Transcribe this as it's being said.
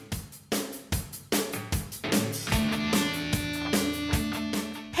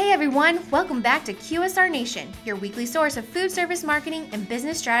everyone, welcome back to QSR Nation, your weekly source of food service marketing and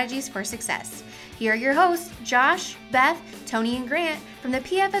business strategies for success. Here are your hosts, Josh, Beth, Tony, and Grant from the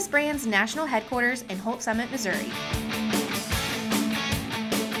PFS Brands National Headquarters in Holt Summit, Missouri.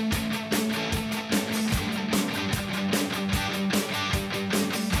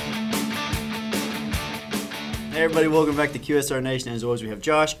 Hey everybody, welcome back to QSR Nation. As always, we have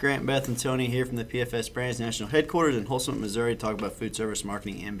Josh, Grant, Beth, and Tony here from the PFS Brands National Headquarters in Holt Summit, Missouri to talk about food service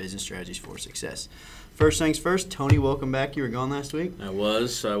marketing and business strategies for success. First things first, Tony, welcome back. You were gone last week. I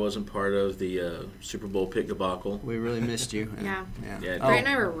wasn't part of the Super Bowl pick debacle. We really missed you. Yeah. Grant and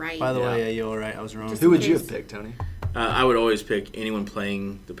I were right. By the way, you were right. I was wrong. Who would you have picked, Tony? I would always pick anyone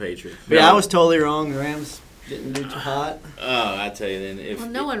playing the Patriots. Yeah, I was totally wrong. The Rams didn't do too hot. Oh, I tell you then. Well,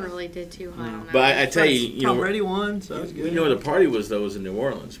 no one really did too hot on that. But I tell you, Tom Brady won, so that was good. You know where the party was, though, was in New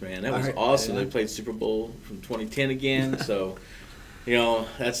Orleans, man. That was awesome. Yeah. They played Super Bowl from 2010 again, so... You know,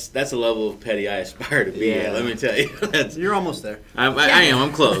 that's a level of petty I aspire to be at, let me tell you. You're almost there. I am.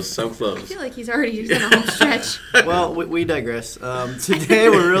 I'm close. I feel like he's already done a home stretch. Well, we digress. Today,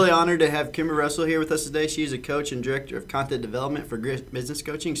 we're really honored to have Kimber Russell here with us today. She's a coach and director of content development for GRITT Business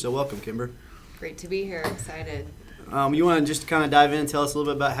Coaching. So welcome, Kimber. Great to be here. Excited. You want to just kind of dive in and tell us a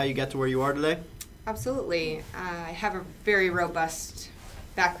little bit about how you got to where you are today? Absolutely. I have a very robust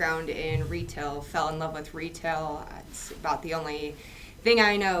background in retail, fell in love with retail. It's about the only thing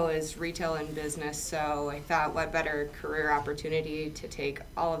I know is retail and business, so I thought what better career opportunity to take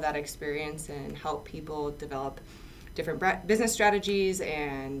all of that experience and help people develop different business strategies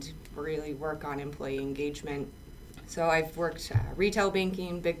and really work on employee engagement. So I've worked retail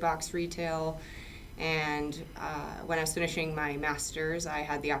banking, big box retail, and when I was finishing my master's, I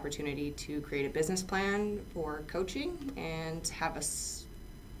had the opportunity to create a business plan for coaching and have a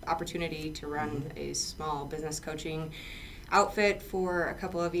opportunity to run a small business coaching outfit for a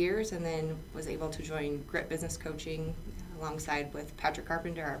couple of years, and then was able to join GRITT Business Coaching alongside with Patrick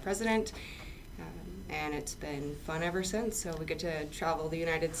Carpenter, our president, and it's been fun ever since. So we get to travel the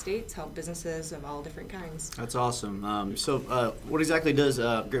United States, help businesses of all different kinds. That's awesome. So what exactly does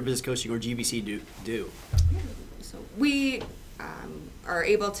GRITT Business Coaching or GBC do? So we are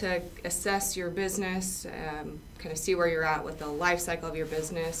able to assess your business, kind of see where you're at with the life cycle of your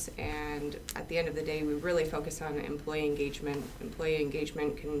business, and at the end of the day, we really focus on employee engagement. Employee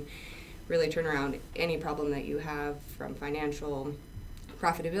engagement can really turn around any problem that you have, from financial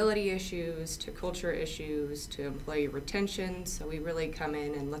profitability issues to culture issues to employee retention. So we really come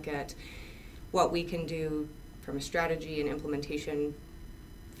in and look at what we can do from a strategy and implementation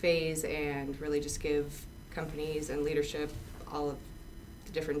phase, and really just give companies and leadership all of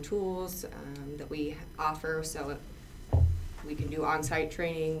the different tools that we offer. So we can do on-site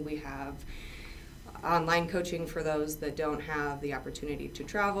training. We have online coaching for those that don't have the opportunity to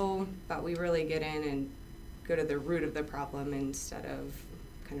travel, but we really get in and go to the root of the problem instead of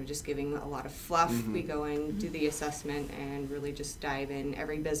kind of just giving a lot of fluff. Mm-hmm. We go in, do the assessment, and really just dive in.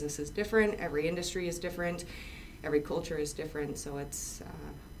 Every business is different, every industry is different, every culture is different, so it's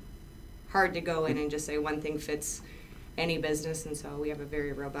hard to go in and just say one thing fits any business, and so we have a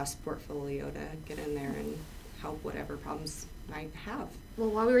very robust portfolio to get in there and help whatever problems might have. Well,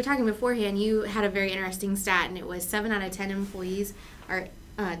 while we were talking beforehand, you had a very interesting stat, and it was 7 out of 10 employees are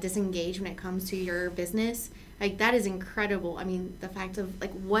disengaged when it comes to your business. Like, that is incredible. I mean, the fact of,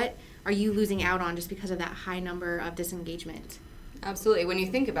 like, what are you losing out on just because of that high number of disengagement? Absolutely. When you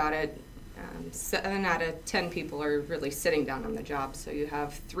think about it, 7 out of 10 people are really sitting down on the job. So you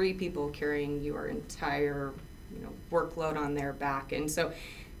have 3 people carrying your entire workload on their back. And so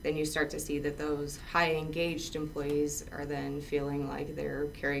then you start to see that those high engaged employees are then feeling like they're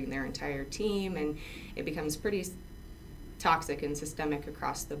carrying their entire team, and it becomes pretty toxic and systemic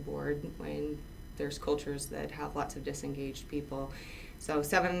across the board when there's cultures that have lots of disengaged people. So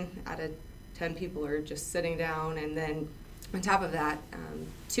 7 out of 10 people are just sitting down, and then on top of that,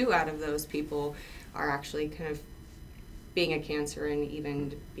 2 out of those people are actually kind of being a cancer and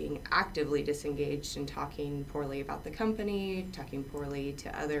even being actively disengaged and talking poorly about the company, talking poorly to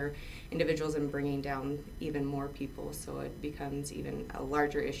other individuals, and bringing down even more people. So it becomes even a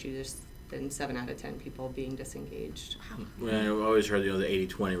larger issue than 7 out of 10 people being disengaged. Well, I've always heard the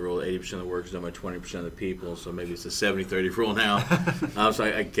 80-20 rule. 80% of the work is done by 20% of the people, so maybe it's a 70-30 rule now. So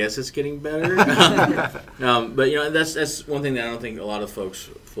I guess it's getting better. But that's one thing that I don't think a lot of folks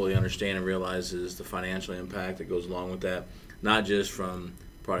fully understand and realize is the financial impact that goes along with that, not just from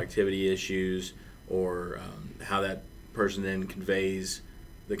productivity issues or how that person then conveys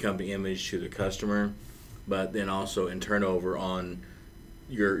the company image to the customer, but then also in turnover on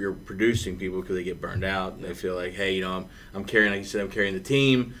you're producing people because they get burned out and they feel like, hey, I'm carrying, like you said, I'm carrying the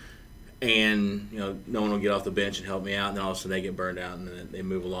team. and no one will get off the bench and help me out, and then all of a sudden they get burned out, and then they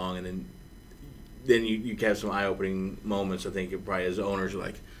move along, and then you have some eye-opening moments. I think it probably as owners are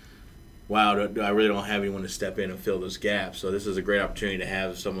like, wow, I really don't have anyone to step in and fill those gaps. So this is a great opportunity to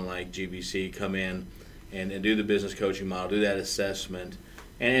have someone like GBC come in and do the business coaching model, do that assessment,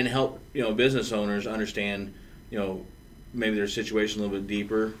 and help business owners understand maybe their situation a little bit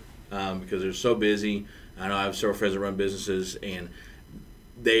deeper because they're so busy. I know I have several friends that run businesses, and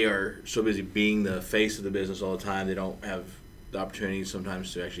they are so busy being the face of the business all the time. They don't have the opportunity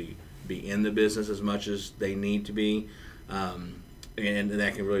sometimes to actually be in the business as much as they need to be, and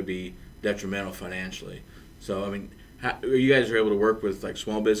that can really be detrimental financially. So, I mean, you guys are able to work with like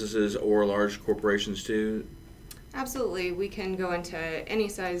small businesses or large corporations too? Absolutely. We can go into any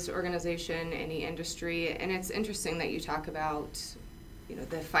size organization, any industry, and it's interesting that you talk about,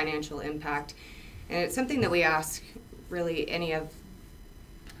 the financial impact. And it's something that we ask really any of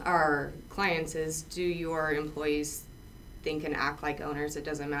our clients is, do your employees think and act like owners? It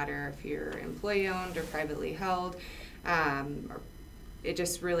doesn't matter if you're employee owned or privately held. It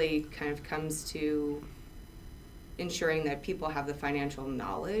just really kind of comes to ensuring that people have the financial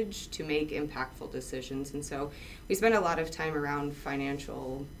knowledge to make impactful decisions. And so we spend a lot of time around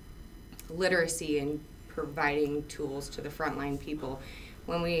financial literacy and providing tools to the frontline people.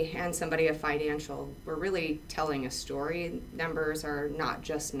 When we hand somebody a financial, we're really telling a story. Numbers are not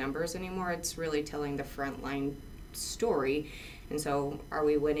just numbers anymore. It's really telling the frontline story. And so are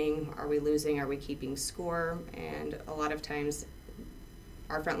we winning? Are we losing? Are we keeping score? And a lot of times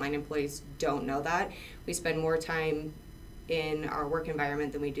our frontline employees don't know that. We spend more time in our work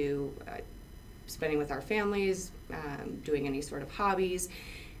environment than we do spending with our families, doing any sort of hobbies.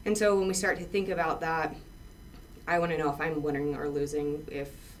 And so when we start to think about that, I want to know if I'm winning or losing.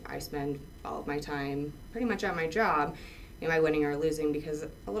 If I spend all of my time pretty much on my job, am I winning or losing? Because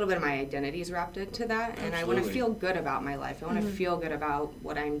a little bit of my identity is wrapped into that. And I want to feel good about my life. I want to feel good about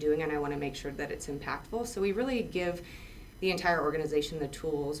what I'm doing, and I want to make sure that it's impactful. So we really give the entire organization the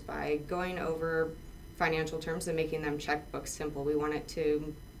tools by going over financial terms and making them checkbook simple. We want it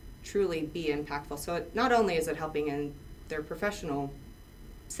to truly be impactful. So not only is it helping in their professional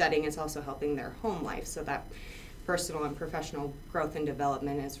setting, it's also helping their home life. So that personal and professional growth and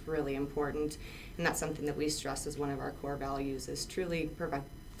development is really important. And that's something that we stress as one of our core values, is truly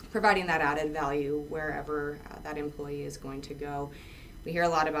providing that added value wherever that employee is going to go. We hear a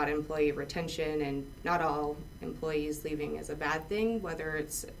lot about employee retention, and not all employees leaving is a bad thing, whether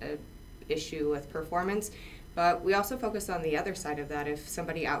it's an issue with performance. But we also focus on the other side of that. If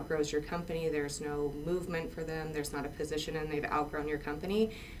somebody outgrows your company, there's no movement for them, there's not a position, and they've outgrown your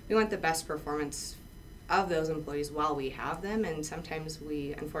company, we want the best performance of those employees while we have them. And sometimes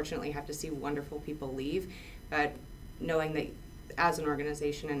we unfortunately have to see wonderful people leave, but knowing that as an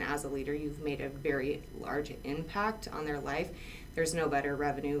organization and as a leader, you've made a very large impact on their life, there's no better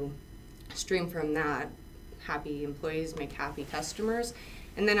revenue stream from that. Happy employees make happy customers.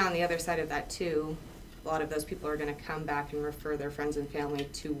 And then on the other side of that too, a lot of those people are going to come back and refer their friends and family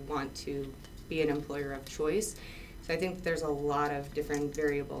to want to be an employer of choice. So I think there's a lot of different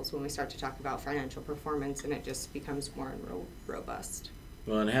variables when we start to talk about financial performance, and it just becomes more and robust.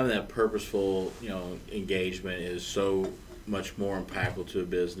 Well, and having that purposeful, engagement is so much more impactful to a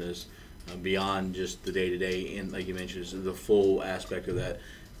business beyond just the day-to-day, and like you mentioned, is the full aspect of that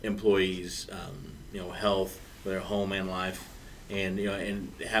employee's, health, their home and life, and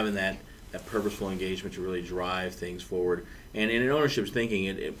and having that purposeful engagement to really drive things forward. And in ownership's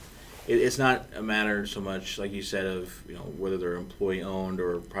thinking, it's not a matter so much, like you said, of whether they're employee owned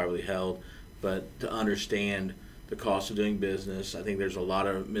or privately held, but to understand the cost of doing business. I think there's a lot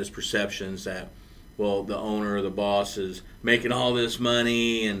of misperceptions that, well, the owner or the boss is making all this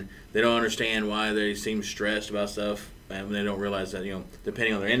money and they don't understand why they seem stressed about stuff, and they don't realize that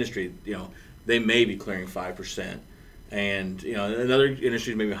depending on their industry, they may be clearing 5%, and in other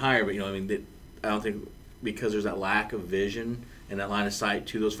industries maybe higher, but I don't think, because there's that lack of vision and that line of sight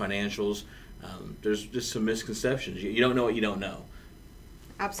to those financials, there's just some misconceptions. You don't know what you don't know.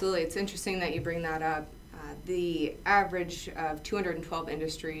 Absolutely. It's interesting that you bring that up. The average of 212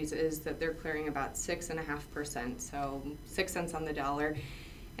 industries is that they're clearing about 6.5%, so 6 cents on the dollar.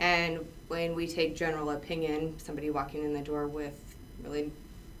 And when we take general opinion, somebody walking in the door with really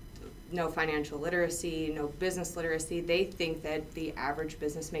no financial literacy, no business literacy, they think that the average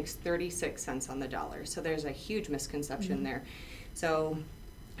business makes 36 cents on the dollar. So there's a huge misconception there. So,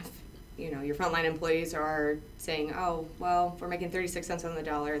 your frontline employees are saying, oh, well, we're making 36 cents on the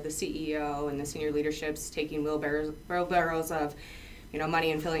dollar. The CEO and the senior leadership's taking wheelbarrows of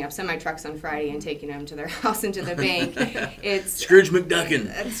money and filling up semi-trucks on Friday and taking them to their house and to the bank. It's Scrooge McDuckin.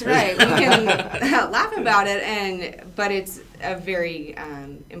 That's right. We can laugh about it, but it's a very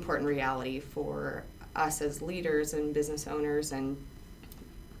important reality for us as leaders and business owners and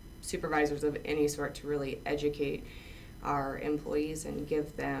supervisors of any sort to really educate our employees and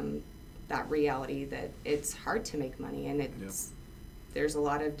give them that reality that it's hard to make money, and there's a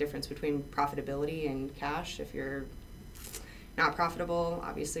lot of difference between profitability and cash. If you're not profitable,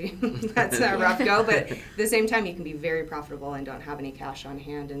 obviously that's a rough go, but at the same time you can be very profitable and don't have any cash on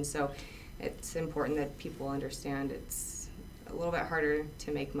hand, and so it's important that people understand it's a little bit harder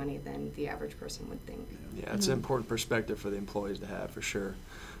to make money than the average person would think. Yeah, it's an important perspective for the employees to have, for sure.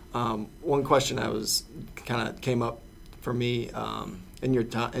 One question I was kind of came up for me in your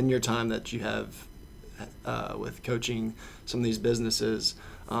time that you have with coaching some of these businesses.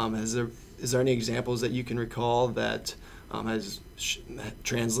 Is there any examples that you can recall that has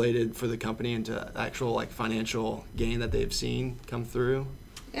translated for the company into actual financial gain that they've seen come through?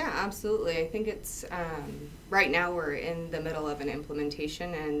 Yeah, absolutely. I think it's right now we're in the middle of an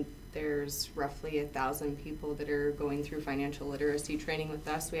implementation, and there's roughly 1,000 people that are going through financial literacy training with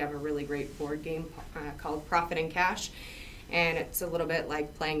us. We have a really great board game called Profit and Cash, and it's a little bit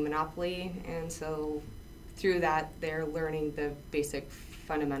like playing Monopoly. And so through that, they're learning the basic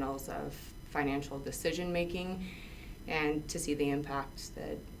fundamentals of financial decision making and to see the impact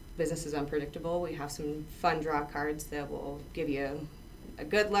that business is unpredictable. We have some fun draw cards that will give you a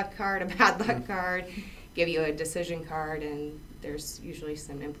good luck card, a bad luck card, give you a decision card, and there's usually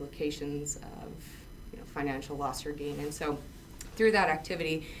some implications of financial loss or gain. And so through that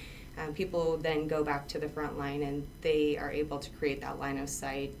activity, people then go back to the front line and they are able to create that line of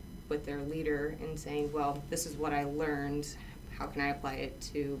sight with their leader and saying, well, this is what I learned, how can I apply it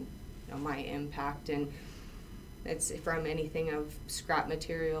to my impact? And it's from anything of scrap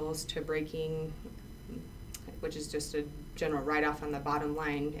materials to breaking, which is just a general write-off on the bottom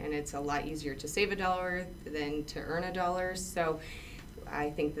line, and it's a lot easier to save $1 than to earn $1. So I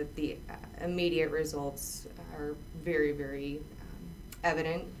think that the immediate results are very, very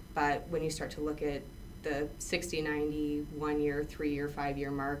evident, but when you start to look at the 60, 90, 1 year, 3 year, 5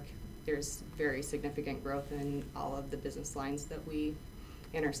 year mark, there's very significant growth in all of the business lines that we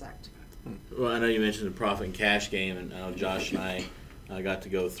intersect. Well, I know you mentioned the profit and cash game, and I know Josh and I got to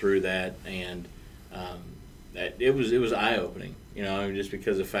go through that, and it was eye-opening, just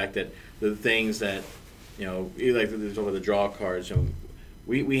because of the fact that the things that, like over the draw cards,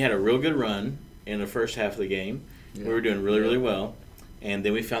 we had a real good run in the first half of the game. Yeah. We were doing really, really well. And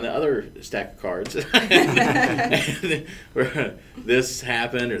then we found the other stack of cards. Where this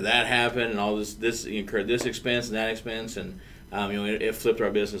happened or that happened, and all this incurred this expense and that expense, and it flipped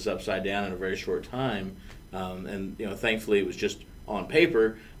our business upside down in a very short time. And thankfully it was just on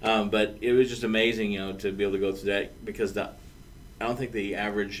paper, but it was just amazing, to be able to go through that, because I don't think the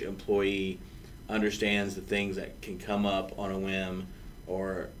average employee understands the things that can come up on a whim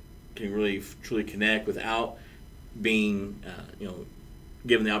or can really truly connect without being,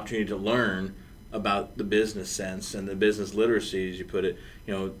 given the opportunity to learn about the business sense and the business literacy, as you put it,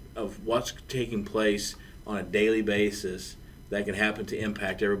 of what's taking place on a daily basis that can happen to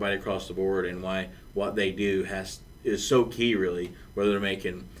impact everybody across the board, and why what they do is so key, really, whether they're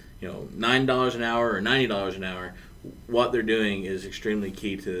making $9 an hour or $90 an hour. What they're doing is extremely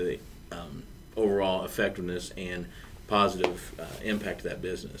key to the overall effectiveness and positive impact of that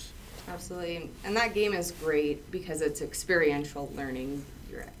business. Absolutely. And that game is great because it's experiential learning.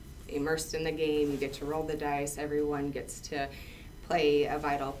 You're immersed in the game, you get to roll the dice, everyone gets to play a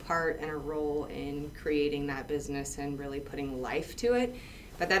vital part and a role in creating that business and really putting life to it.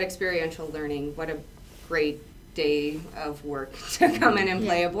 But that experiential learning, what a great day of work to come in and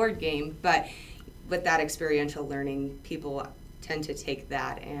play a board game. But with that experiential learning, people tend to take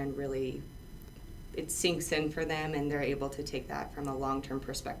that and really it sinks in for them, and they're able to take that from a long-term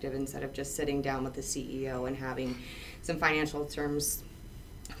perspective instead of just sitting down with the CEO and having some financial terms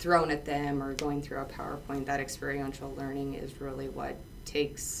thrown at them or going through a PowerPoint. That experiential learning is really what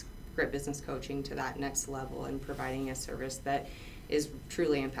takes GRITT business coaching to that next level and providing a service that is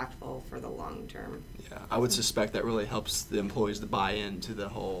truly impactful for the long term. Yeah, I would suspect that really helps the employees to buy into the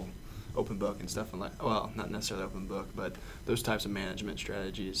whole open book and stuff, and well, not necessarily open book, but those types of management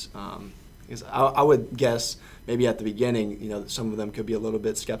strategies. Because I would guess maybe at the beginning, some of them could be a little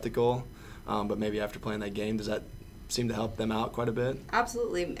bit skeptical, but maybe after playing that game, does that seem to help them out quite a bit?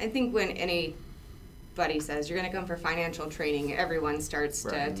 Absolutely. I think when anybody says you're going to come for financial training, everyone starts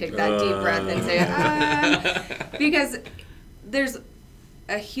to take that deep breath and say, because there's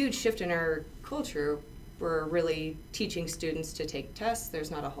a huge shift in our culture we're really teaching students to take tests.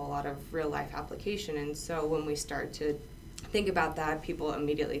 There's not a whole lot of real life application, and so when we start to think about that, people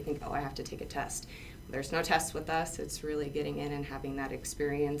immediately think, oh, I have to take a test. There's no test with us. It's really getting in and having that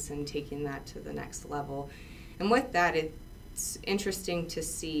experience and taking that to the next level. And with that, it's interesting to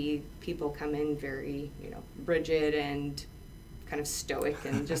see people come in very, rigid and kind of stoic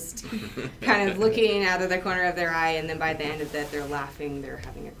and just kind of looking out of the corner of their eye, and then by the end of that, they're laughing, they're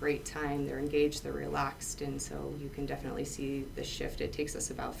having a great time, they're engaged, they're relaxed, and so you can definitely see the shift. It takes us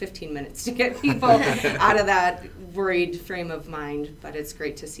about 15 minutes to get people out of that worried frame of mind, but it's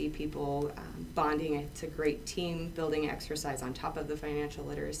great to see people bonding. It's a great team building exercise on top of the financial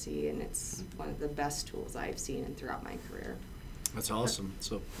literacy, and it's one of the best tools I've seen and throughout my career. That's awesome.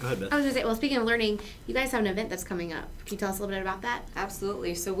 So go ahead, Beth. I was going to say, well, speaking of learning, you guys have an event that's coming up. Can you tell us a little bit about that?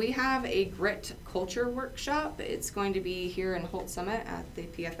 Absolutely. So we have a GRITT culture workshop. It's going to be here in Holt Summit at the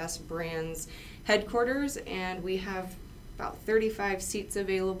PFS Brands headquarters, and we have about 35 seats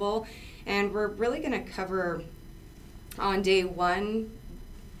available. And we're really going to cover on day one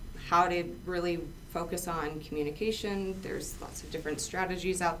how to really focus on communication. There's lots of different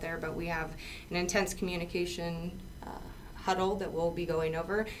strategies out there, but we have an intense communication huddle that we'll be going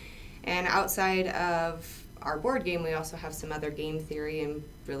over. And outside of our board game, we also have some other game theory and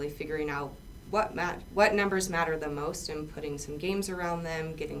really figuring out what numbers matter the most and putting some games around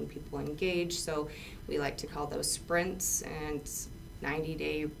them, getting people engaged. So we like to call those sprints, and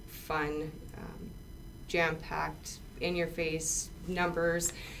 90-day fun, jam-packed, in-your-face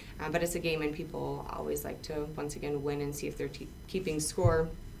numbers. But it's a game, and people always like to, once again, win and see if they're keeping score.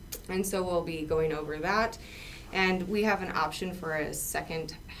 And so we'll be going over that. And we have an option for a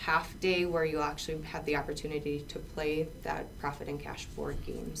second half day where you actually have the opportunity to play that profit and cash board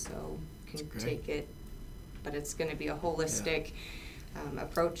game. So you can take it, but it's going to be a holistic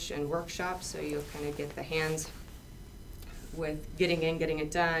approach and workshop. So you'll kind of get the hands with getting in, getting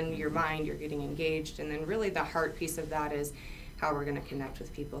it done, your mind, you're getting engaged. And then really the heart piece of that is how we're going to connect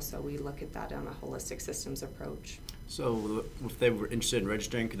with people. So we look at that on a holistic systems approach. So if they were interested in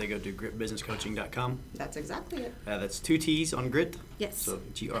registering, could they go to GRITTbusinesscoaching.com? That's exactly it. That's 2 T's on GRITT? Yes. So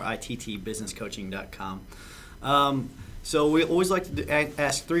GRITT businesscoaching.com. So we always like to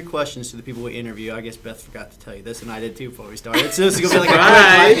ask 3 questions to the people we interview. I guess Beth forgot to tell you this, and I did too before we started. So this is going to be like a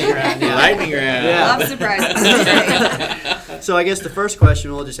lightning round. Yeah. Lightning round. Yeah. Love surprises. So I guess the first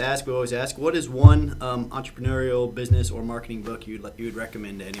question we'll just ask, we always ask, what is one entrepreneurial business or marketing book you would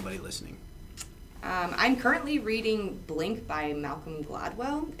recommend to anybody listening? I'm currently reading Blink by Malcolm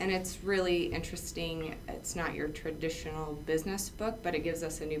Gladwell, and it's really interesting. It's not your traditional business book, but it gives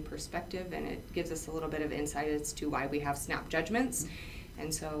us a new perspective, and it gives us a little bit of insight as to why we have snap judgments.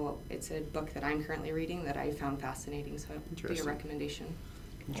 And so it's a book that I'm currently reading that I found fascinating, so it would be a recommendation.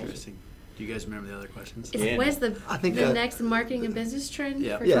 Interesting. Do you guys remember the other questions? What is the think next marketing and business trend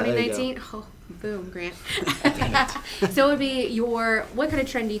for Yeah, there you 2019? Oh, boom, Grant. So it would be what kind of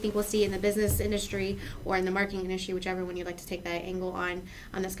trend do you think we'll see in the business industry or in the marketing industry, whichever one you'd like to take that angle on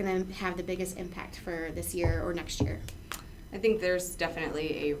that's going to have the biggest impact for this year or next year? I think there's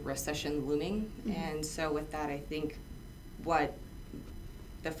definitely a recession looming, and so with that, I think what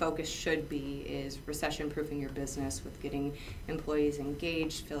the focus should be is recession-proofing your business with getting employees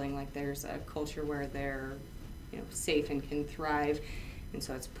engaged, feeling like there's a culture where they're safe and can thrive. And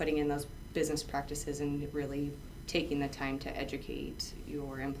so it's putting in those business practices and really taking the time to educate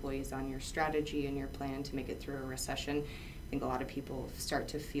your employees on your strategy and your plan to make it through a recession. I think a lot of people start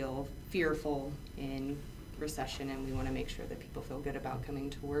to feel fearful in recession, and we want to make sure that people feel good about coming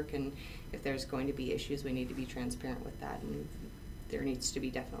to work. And if there's going to be issues, we need to be transparent with that, and there needs to be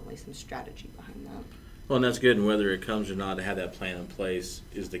definitely some strategy behind that. Well, and that's good, and whether it comes or not, to have that plan in place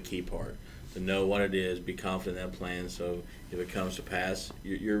is the key part. To know what it is, be confident in that plan, so if it comes to pass,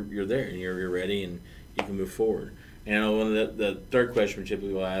 you're there, and you're ready, and you can move forward. And one of the third question we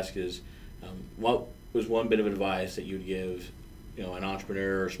typically will ask is, what was one bit of advice that you'd give, an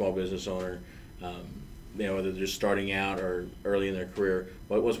entrepreneur or small business owner, whether they're starting out or early in their career,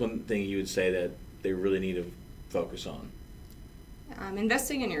 what was one thing you would say that they really need to focus on?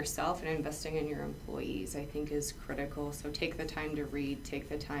 Investing in yourself and investing in your employees, I think, is critical. So take the time to read, take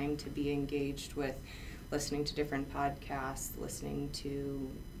the time to be engaged with listening to different podcasts, listening to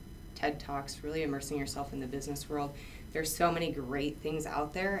TED Talks, really immersing yourself in the business world. There's so many great things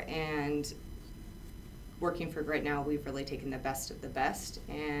out there, and working for GRITT now, we've really taken the best of the best,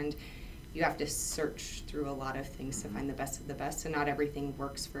 and you have to search through a lot of things to find the best of the best, and not everything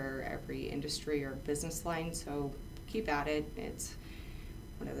works for every industry or business line, so keep at it. It's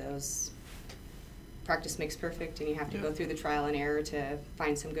one of those practice makes perfect, and you have to go through the trial and error to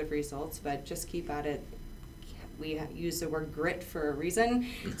find some good results, but just keep at it we use the word grit for a reason.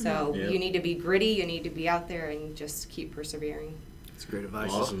 So Yeah. you need to be gritty, you need to be out there and just keep persevering. That's great advice.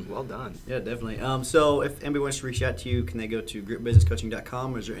 Awesome. Well done. Yeah, definitely. So if anybody wants to reach out to you, can they go to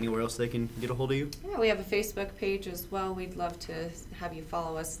gritbusinesscoaching.com, or is there anywhere else they can get a hold of you? Yeah, we have a Facebook page as well. We'd love to have you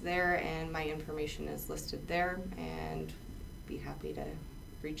follow us there, and my information is listed there, and be happy to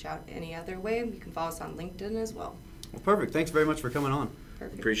reach out any other way. You can follow us on LinkedIn as well. Well, perfect. Thanks very much for coming on.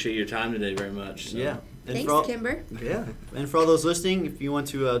 Perfect. Appreciate your time today very much. So. Yeah. And Thanks, for all- Kimber. Yeah. And for all those listening, if you want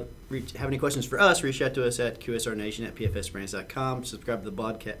to have any questions for us, reach out to us at QSR Nation at pfsbrands.com. Subscribe to the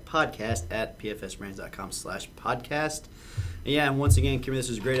podcast at pfsbrands.com/podcast. Yeah, and once again, Kimber, this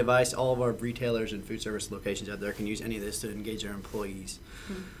is great advice. All of our retailers and food service locations out there can use any of this to engage their employees.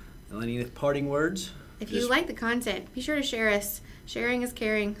 And any parting words? If you like the content, be sure to share us. Sharing is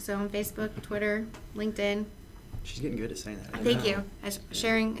caring. So on Facebook, Twitter, LinkedIn. She's getting good at saying that. Thank you.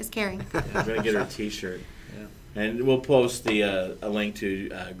 Sharing is caring. I'm going to get her a T-shirt. Yeah. And we'll post a link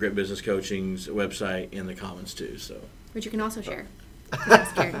to Grit Business Coaching's website in the comments too. So. Which you can also share. 'Cause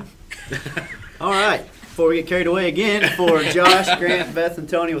that's caring. All right. Before we get carried away again, for Josh, Grant, Beth, and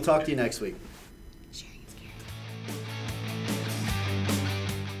Tony, we'll talk to you next week. Sharing is caring.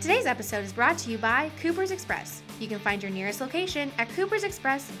 Today's episode is brought to you by Cooper's Express. You can find your nearest location at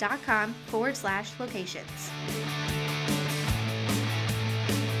coopersexpress.com/locations.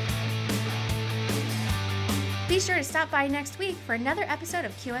 Be sure to stop by next week for another episode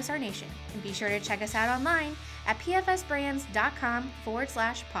of QSR Nation. And be sure to check us out online at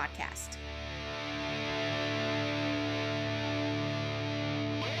pfsbrands.com/podcast.